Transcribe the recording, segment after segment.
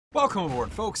Welcome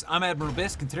aboard, folks. I'm Admiral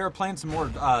Bisque, and today we're playing some more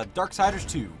Darksiders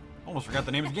 2. Almost forgot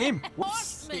the name of the game.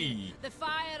 Whoopsie. The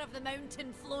fire of the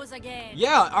mountain flows again.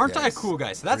 Yeah, aren't I a cool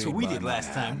guy? So that's what we did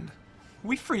last time.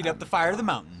 We freed up the fire of the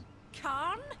mountain.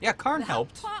 Karn? Yeah, Karn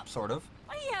helped, sort of.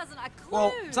 He hasn't a clue.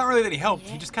 Well, it's not really that he helped.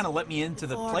 He just kind of let me into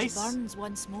the Before place. burns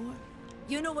once more.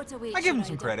 You know what awaits I give him you,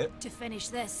 some Ryder. credit. To finish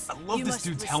this, I love you this must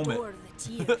dude's restore helmet.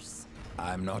 the tears.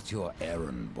 I'm not your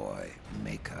errand boy,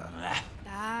 Maker.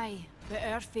 Aye, but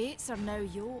our fates are now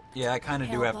yoked. Yeah, I kind of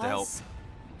do have to help. us,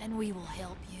 and we will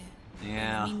help you.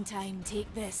 Yeah. In the meantime,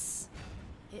 take this.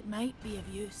 It might be of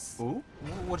use. Ooh,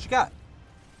 what you got?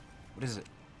 What is it?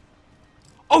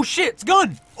 Oh shit, it's a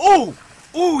gun! Oh!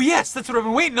 Oh yes, that's what I've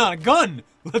been waiting on, a gun!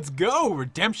 Let's go!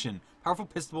 Redemption. Powerful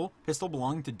pistol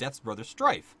belonging to Death's brother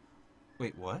Strife.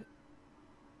 Wait, what?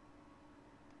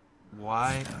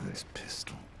 Why? Now this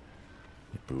pistol.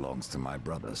 It belongs to my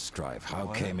brother Strife. How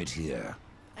What? came it here?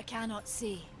 I cannot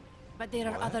say, but there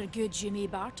are What? other goods you may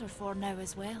barter for now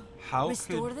as well. How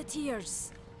Restore could... the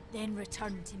tears, then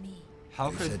return to me. How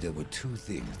You could... said there were two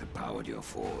things that powered your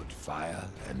forge, fire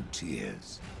and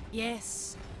tears.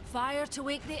 Yes, fire to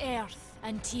wake the earth,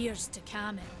 and tears to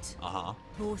calm it. Uh-huh.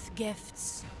 Both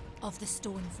gifts of the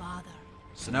Stone Father.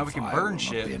 So now we can Fire burn will not be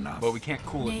shit, enough. but we can't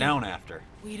cool it Nay. down after.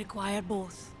 We require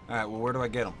both. Alright, well where do I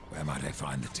get them? Where might I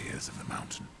find the tears of the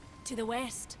mountain? To the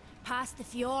west, past the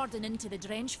fjord and into the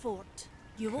Drench Fort,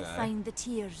 you will Okay. find the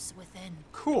tears within.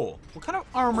 Cool. What kind of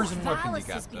armors and weapons Valis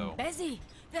you has got, been though? busy.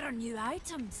 There are new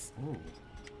items. Ooh.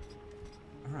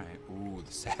 Alright. Ooh,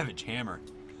 the Savage Hammer.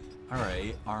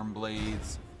 Alright, arm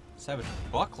blades. Savage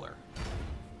Buckler.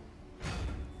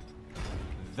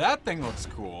 That thing looks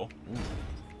cool. Ooh.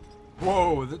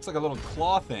 Whoa, that's like a little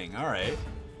claw thing. Alright.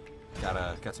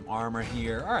 Got some armor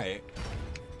here. Alright.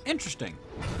 Interesting.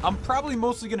 I'm probably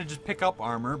mostly gonna just pick up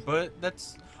armor, but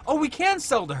that's... Oh, we can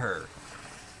sell to her!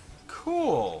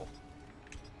 Cool.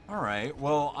 Alright,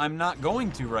 well, I'm not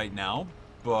going to right now,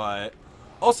 but...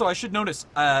 Also, I should notice,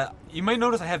 you might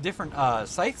notice I have different,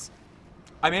 scythes.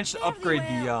 I managed to upgrade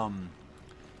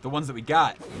the ones that we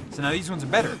got. So now these ones are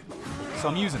better. So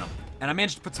I'm using them. And I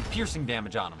managed to put some piercing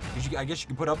damage on them. Because I guess you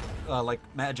can put up, like,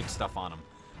 magic stuff on them.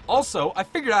 Also, I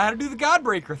figured out how to do the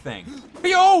Godbreaker thing.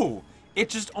 Yo! It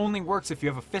just only works if you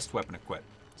have a fist weapon equipped.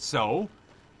 So,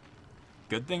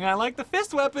 good thing I like the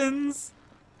fist weapons.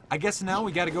 I guess now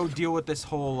we gotta go deal with this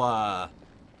whole,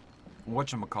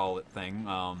 whatchamacallit thing.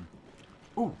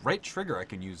 Ooh, right trigger I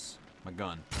can use my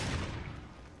gun.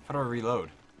 How do I reload?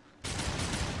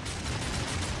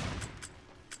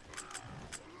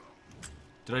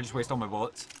 Did I just waste all my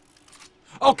bullets?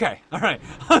 Okay, alright.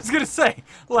 I was gonna say,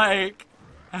 like,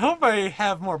 I hope I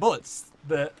have more bullets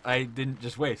that I didn't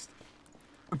just waste.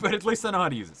 But at least I know how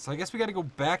to use it. So I guess we gotta go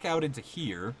back out into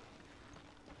here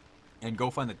and go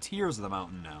find the tears of the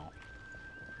mountain now.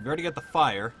 We've already got the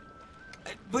fire.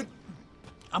 But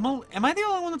am I the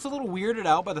only one that's a little weirded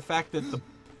out by the fact that the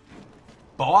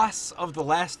boss of the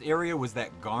last area was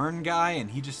that Garn guy and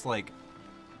he just, like,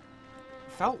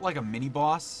 felt like a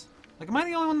mini-boss? Like, am I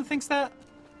the only one that thinks that?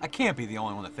 I can't be the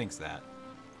only one that thinks that.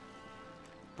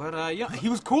 But, yeah, he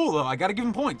was cool, though. I gotta give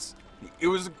him points.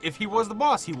 If he was the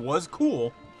boss, he was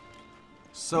cool.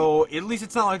 So, at least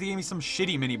it's not like they gave me some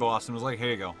shitty mini-boss and was like, here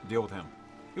you go, deal with him.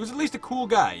 He was at least a cool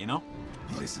guy, you know?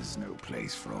 This is no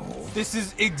place for a horse. This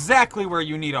is exactly where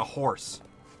you need a horse.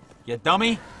 You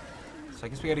dummy. So I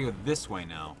guess we gotta go this way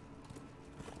now.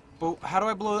 But how do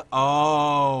I blow the...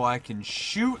 Oh, I can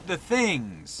shoot the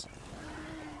things.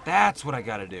 That's what I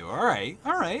gotta do. Alright,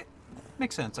 alright.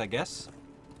 Makes sense, I guess.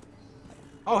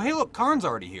 Oh, hey look, Karn's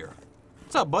already here.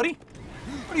 What's up, buddy?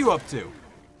 What are you up to?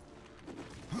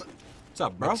 What's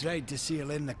up, bro? I tried to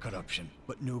seal in the corruption,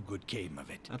 but no good came of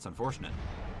it. That's unfortunate.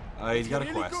 He's got a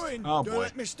You're really quest. going? Oh, Don't boy.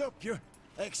 let me stop you.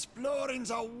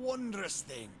 Exploring's a wondrous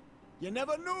thing. You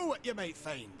never know what you might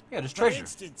find. Yeah, there's For treasure.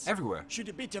 instance, Everywhere. should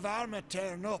a bit of armor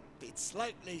turn up, it's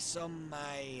likely some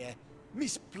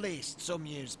misplaced some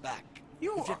years back.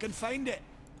 If you can find it,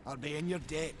 I'll be in your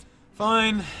debt.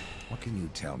 Fine. What can you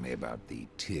tell me about the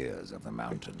tears of the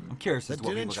mountain? I'm curious The as to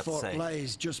what people Drench got to Fort say.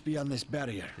 lies just beyond this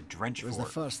barrier. The Drench It was Fort.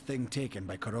 the first thing taken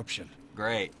by corruption.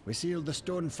 Great. We sealed the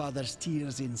Stone Father's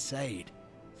tears inside,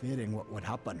 fearing what would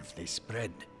happen if they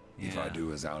spread. If I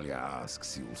do as Alia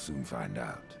asks, you'll soon find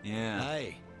out. Yeah.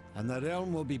 Aye, and the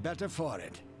realm will be better for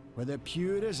it. Whether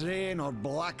pure as rain or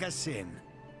black as sin,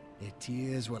 the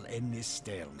tears will end this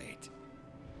stalemate.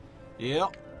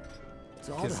 Yep. It's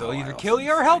all Because how they'll I either kill often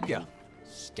you or help find you. it.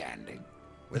 Standing.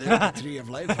 Without the Tree of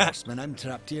Life, Horseman, I'm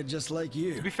trapped here just like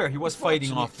you. To be fair, he was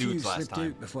fighting off Fortunate dudes few last slipped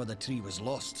time. out before the tree was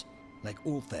lost, like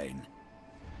Ulthane.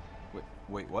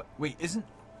 Wait, what? Wait, isn't...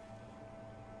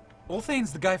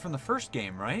 Ulthane's the guy from the first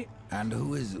game, right? And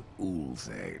who is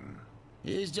Ulthane?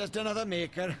 He's just another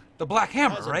maker. The Black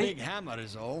Hammer, Has right? a big hammer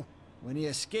is all. When he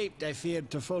escaped, I feared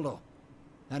to follow.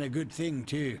 And a good thing,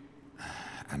 too.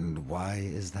 And why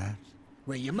is that?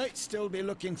 Well, you might still be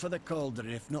looking for the cauldron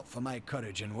if not for my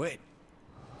courage and wit.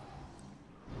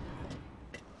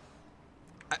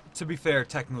 To be fair,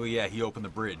 technically, yeah, he opened the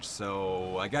bridge,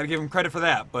 so I gotta give him credit for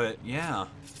that, but yeah.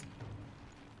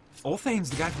 Ulthane's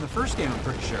the guy from the first game, I'm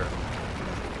pretty sure.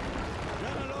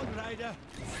 Run along, Ryder.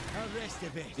 I'll rest a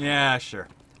bit. Yeah, sure.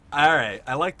 Alright,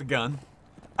 I like the gun.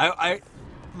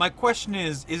 My question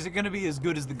is it gonna be as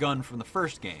good as the gun from the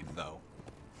first game, though?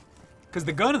 Because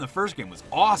the gun in the first game was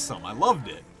awesome, I loved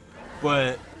it.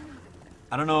 But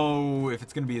I don't know if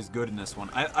it's gonna be as good in this one.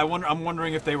 I'm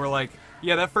wondering if they were like,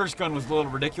 yeah, that first gun was a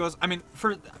little ridiculous. I mean,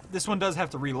 this one does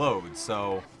have to reload,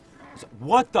 so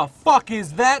what the fuck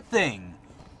is that thing?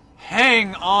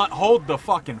 Hang on, hold the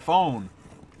fucking phone.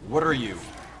 What are you?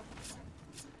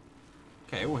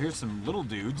 Okay, well here's some little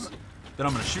dudes that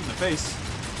I'm gonna shoot in the face.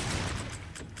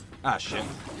 Ah shit.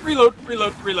 Reload,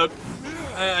 reload, reload.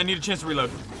 I need a chance to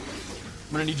reload.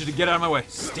 I'm gonna need you to get out of my way.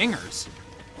 Stingers.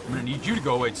 I'm gonna need you to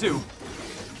go away too.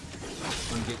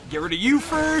 I'm gonna get rid of you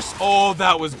first. Oh,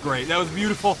 that was great. That was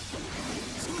beautiful.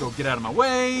 Let's go get out of my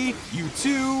way. You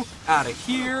too. Out of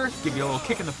here. Give you a little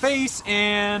kick in the face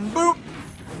and boop.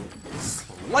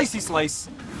 Slicey slice.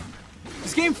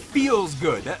 This game feels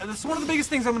good. That's one of the biggest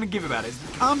things I'm gonna give about it. Is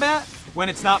the combat, when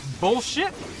it's not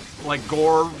bullshit, like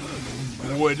gore,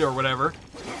 wood, or whatever,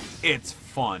 it's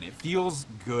fun. It feels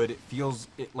good. It feels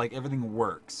like everything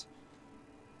works.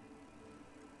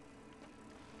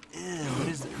 Ew, what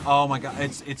is it? Oh my god,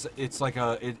 it's like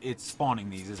it's spawning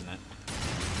these, isn't it?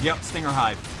 Yep, Stinger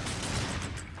Hive.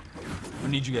 I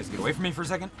need you guys to get away from me for a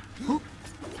second.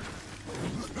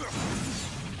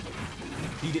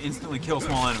 Need to instantly kill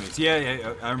small enemies.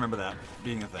 Yeah, I remember that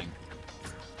being a thing.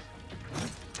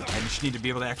 I just need to be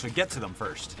able to actually get to them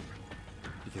first.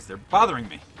 Because they're bothering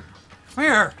me. Come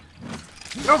here!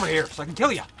 Get over here so I can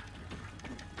kill you!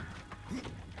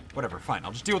 Whatever, fine.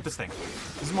 I'll just deal with this thing.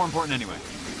 This is more important anyway.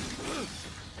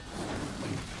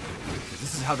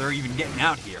 This is how they're even getting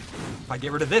out here. If I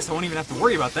get rid of this, I won't even have to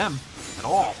worry about them at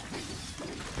all.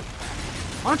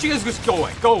 Why don't you guys just go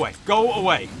away? Go away. Go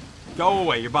away. Go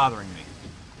away. You're bothering me.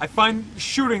 I find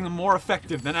shooting them more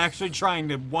effective than actually trying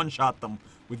to one-shot them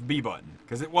with B button,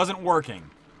 because it wasn't working.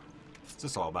 What's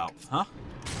this all about? Huh?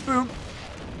 Boom.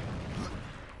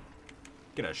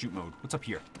 Get out of shoot mode. What's up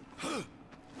here?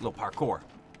 Little parkour.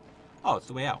 Oh, it's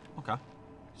the way out. Okay.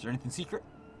 Is there anything secret?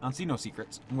 I don't see no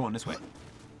secrets. I'm going this way.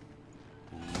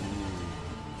 Ooh.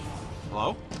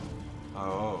 Hello?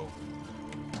 Oh.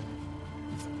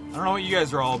 I don't know what you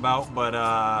guys are all about, but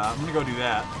I'm gonna go do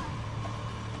that.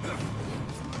 I'm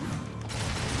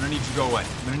gonna need you to go away.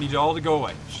 I'm gonna need you all to go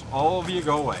away. All of you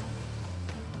go away.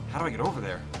 How do I get over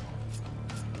there?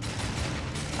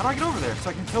 How do I get over there so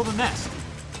I can kill the nest?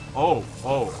 Oh,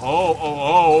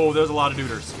 there's a lot of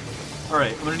duders.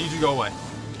 Alright, I'm gonna need you to go away.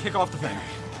 Kick off the thing.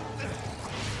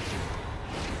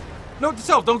 Note to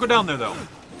self, don't go down there though.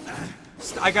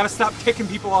 I gotta stop kicking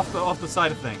people off the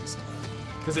side of things.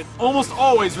 Because it almost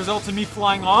always results in me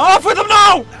flying off with them.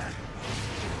 No!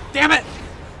 Damn it!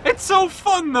 It's so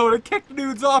fun though to kick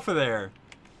dudes off of there.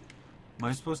 Am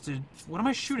I supposed to... What am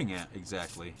I shooting at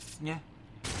exactly? Yeah.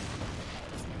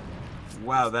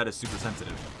 Wow, that is super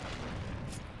sensitive.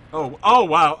 Oh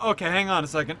wow. Okay, hang on a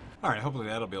second. Alright, hopefully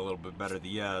that'll be a little bit better.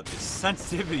 The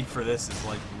sensitivity for this is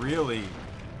like really...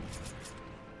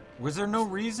 Was there no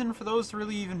reason for those to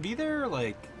really even be there?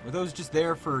 Like, were those just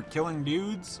there for killing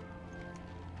dudes?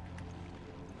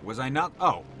 Was I not?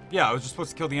 Oh, yeah, I was just supposed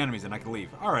to kill the enemies and I could leave.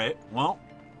 Alright, well.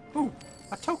 Ooh,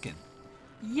 a token.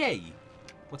 Yay.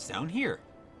 What's down here?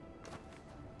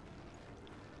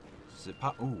 Does it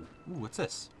pop? Ooh, what's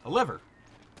this? A lever.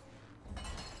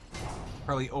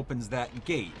 Probably opens that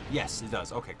gate. Yes, it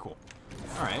does. Okay, cool.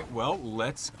 Alright, well,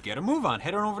 let's get a move on.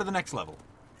 Head on over to the next level.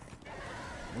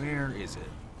 Where is it?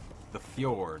 The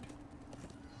fjord.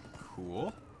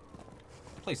 Cool.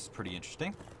 This place is pretty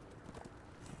interesting.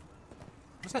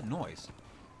 What's that noise?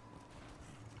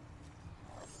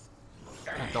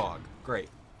 A dog. Great.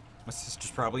 My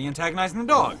sister's probably antagonizing the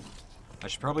dog. I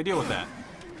should probably deal with that.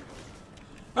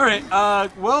 Alright,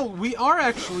 well, we are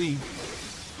actually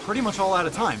pretty much all out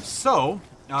of time. So,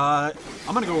 I'm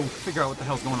gonna go figure out what the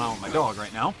hell's going on with my dog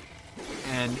right now.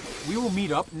 And we will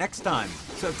meet up next time.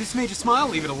 So if this made you smile,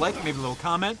 leave it a like, maybe a little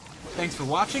comment. Thanks for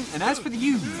watching. And as for the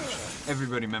huge,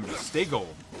 everybody remember to stay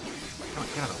gold. Come on,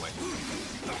 get out of the way.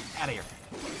 Out of here.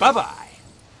 Bye-bye.